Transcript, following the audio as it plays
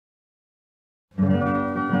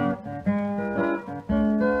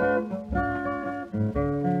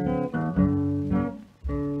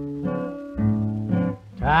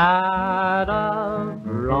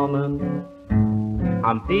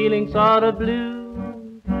I'm feeling sort of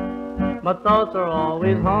blue, my thoughts are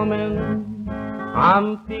always humming.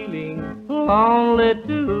 I'm feeling lonely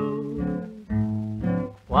too,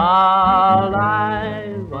 while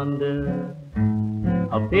I wonder,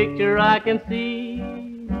 a picture I can see,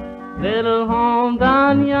 little home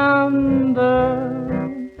down yonder,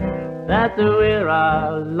 that's where I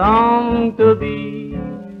long to be.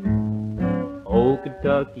 Old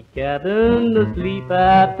Kentucky cabin, asleep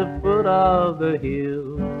at the foot of the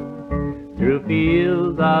hill, through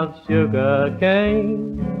fields of sugar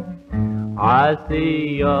cane, I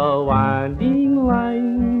see a winding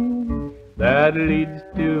lane that leads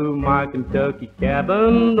to my Kentucky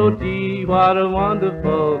cabin. Oh gee, what a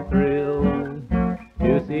wonderful thrill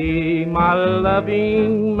to see my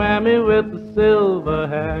loving mammy with the silver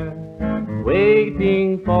hair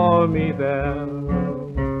waiting for me there.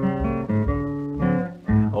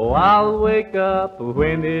 Oh, I'll wake up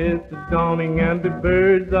when it's dawning and the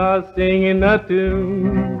birds are singing a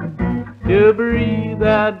tune, to breathe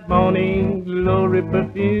that morning glory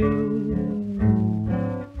perfume.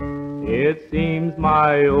 It seems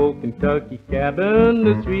my old Kentucky cabin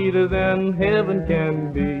is sweeter than heaven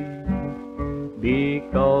can be,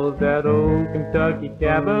 because that old Kentucky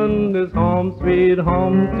cabin is home, sweet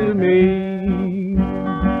home to me.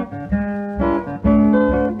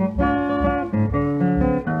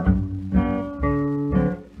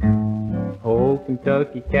 Old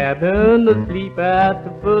Kentucky cabin, asleep at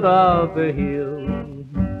the foot of the hill,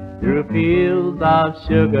 through fields of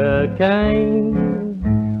sugar cane,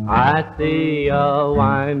 I see a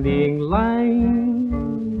winding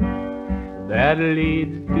lane that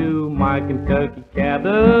leads to my Kentucky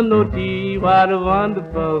cabin. Oh gee, what a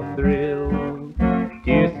wonderful thrill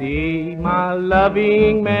to see my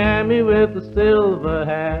loving mammy with the silver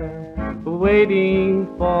hair waiting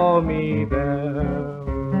for me there.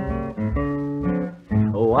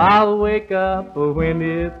 Oh, I'll wake up when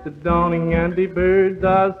it's dawning and the birds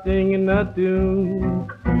are singing a tune,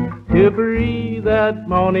 to breathe that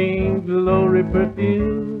morning glory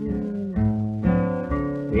perfume.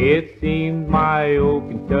 It seems my old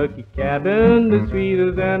Kentucky cabin is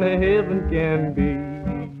sweeter than heaven can be,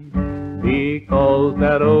 because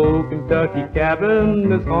that old Kentucky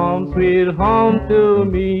cabin is home, sweet home to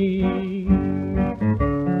me.